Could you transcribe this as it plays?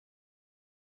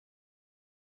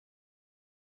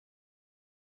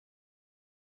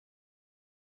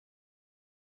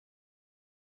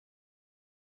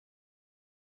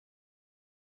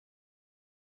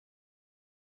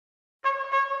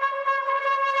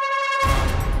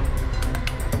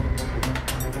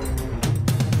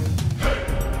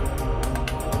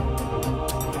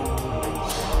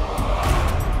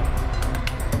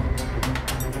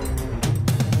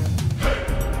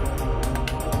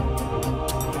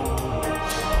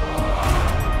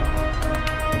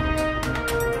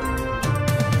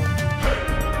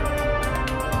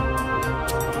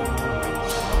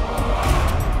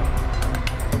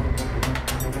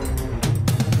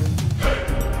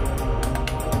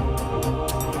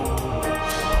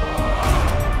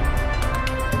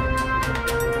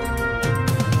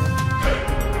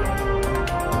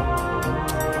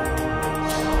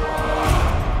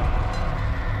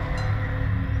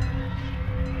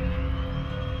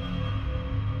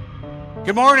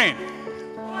Good morning.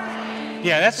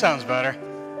 Yeah, that sounds better.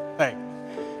 Hey,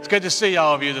 it's good to see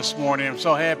all of you this morning. I'm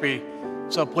so happy,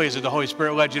 so pleased that the Holy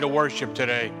Spirit led you to worship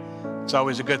today. It's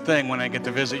always a good thing when I get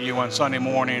to visit you on Sunday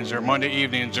mornings or Monday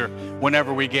evenings or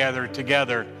whenever we gather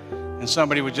together. And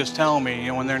somebody would just tell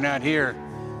me, when they're not here,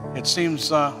 it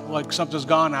seems like something's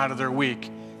gone out of their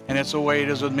week. And it's the way it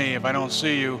is with me. If I don't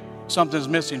see you, something's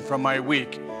missing from my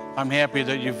week. I'm happy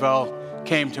that you've all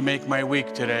came to make my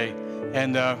week today.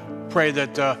 And pray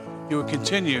that you would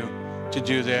continue to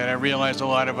do that. I realize a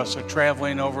lot of us are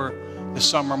traveling over the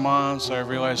summer months. I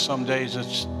realize some days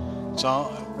it's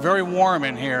all very warm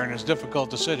in here and it's difficult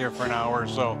to sit here for an hour or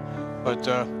so. But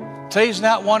today's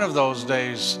not one of those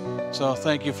days. So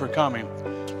thank you for coming.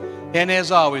 And as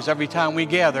always, every time we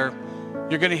gather,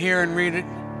 you're going to hear and read it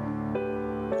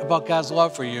about God's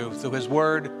love for you through His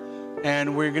Word.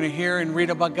 And we're going to hear and read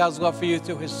about God's love for you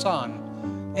through His Son.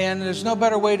 And there's no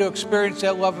better way to experience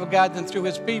that love of God than through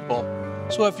His people.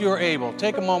 So if you're able,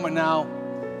 take a moment now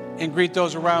and greet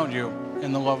those around you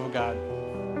in the love of God.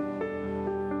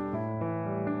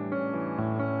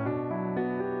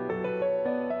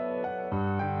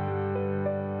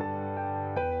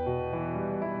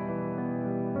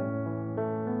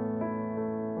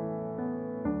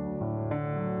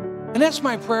 And that's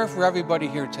my prayer for everybody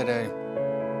here today.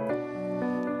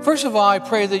 First of all, I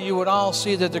pray that you would all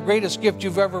see that the greatest gift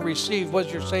you've ever received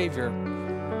was your Savior.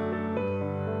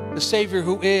 The Savior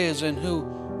who is and who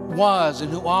was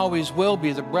and who always will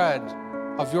be the bread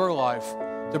of your life,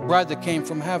 the bread that came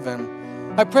from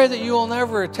heaven. I pray that you will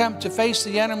never attempt to face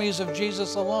the enemies of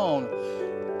Jesus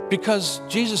alone, because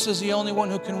Jesus is the only one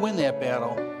who can win that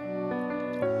battle.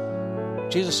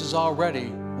 Jesus has already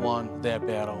won that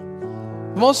battle.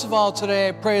 Most of all today,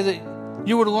 I pray that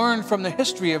you would learn from the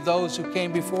history of those who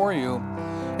came before you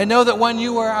and know that when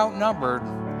you are outnumbered,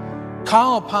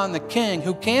 call upon the King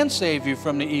who can save you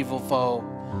from the evil foe.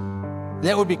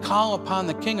 That would be call upon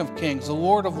the King of Kings, the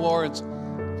Lord of Lords,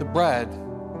 the bread.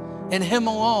 In Him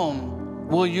alone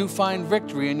will you find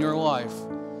victory in your life.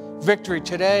 Victory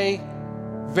today,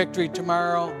 victory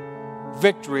tomorrow,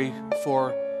 victory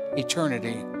for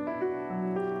eternity.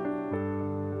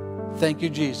 Thank you,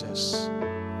 Jesus.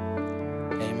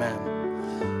 Amen.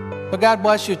 But God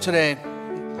bless you today.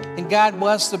 And God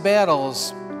bless the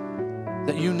battles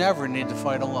that you never need to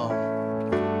fight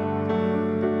alone.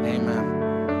 Amen.